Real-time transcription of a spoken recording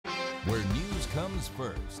where news comes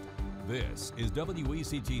first. This is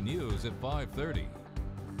WECT News at 5:30.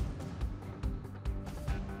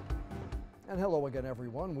 And hello again,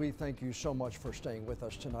 everyone. We thank you so much for staying with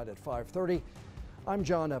us tonight at 5:30. I'm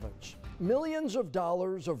John Evans. Millions of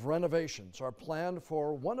dollars of renovations are planned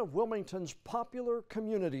for one of Wilmington's popular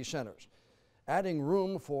community centers, adding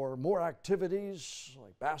room for more activities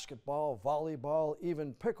like basketball, volleyball,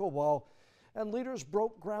 even pickleball. And leaders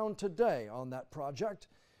broke ground today on that project.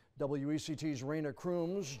 WECT's Raina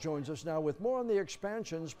Crooms joins us now with more on the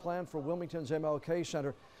expansions planned for Wilmington's MLK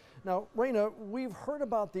Center. Now, Raina, we've heard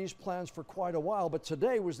about these plans for quite a while, but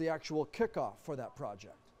today was the actual kickoff for that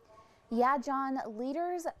project. Yeah, John,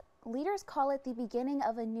 leaders call it the beginning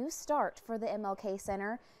of a new start for the MLK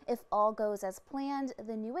Center. If all goes as planned,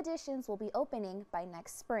 the new additions will be opening by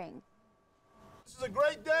next spring. This is a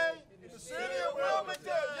great day in the city of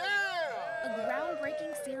Wilmington, yeah! A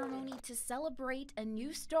groundbreaking ceremony to celebrate a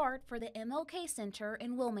new start for the MLK Center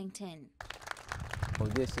in Wilmington. Well,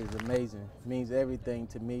 this is amazing. It means everything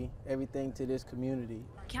to me, everything to this community.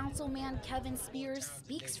 Councilman Kevin Spears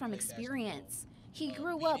speaks from experience. He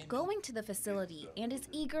grew up going to the facility and is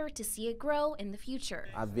eager to see it grow in the future.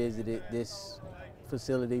 I visited this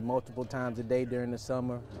facility multiple times a day during the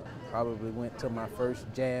summer. Probably went to my first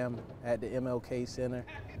jam at the MLK Center,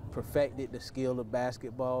 perfected the skill of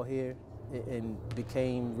basketball here, and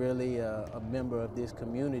became really a member of this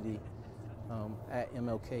community at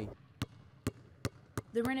MLK.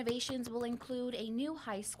 The renovations will include a new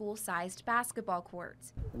high school-sized basketball court.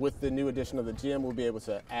 With the new addition of the gym, we'll be able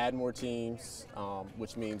to add more teams,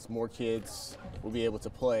 which means more kids will be able to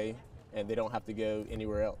play, and they don't have to go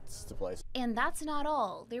anywhere else to play. And that's not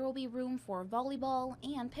all. There will be room for volleyball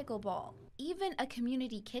and pickleball, even a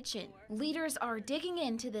community kitchen. Leaders are digging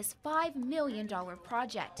into this $5 million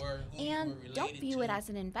project and don't view it as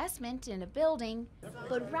an investment in a building,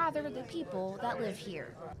 but rather the people that live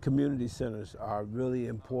here. Community centers are really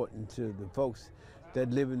important to the folks that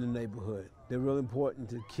live in the neighborhood. They're really important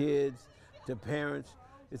to kids, to parents.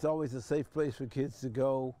 It's always a safe place for kids to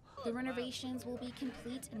go. The renovations will be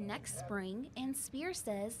complete next spring, and Spears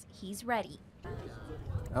says he's ready.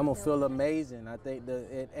 I'm gonna feel amazing. I think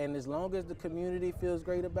and as long as the community feels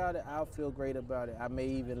great about it, I'll feel great about it. I may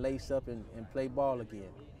even lace up and play ball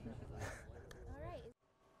again.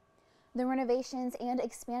 The renovations and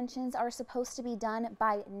expansions are supposed to be done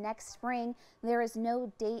by next spring. There is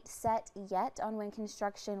no date set yet on when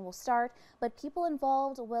construction will start, but people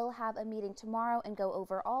involved will have a meeting tomorrow and go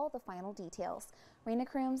over all the final details. Raina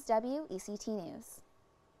Crooms, WECT News.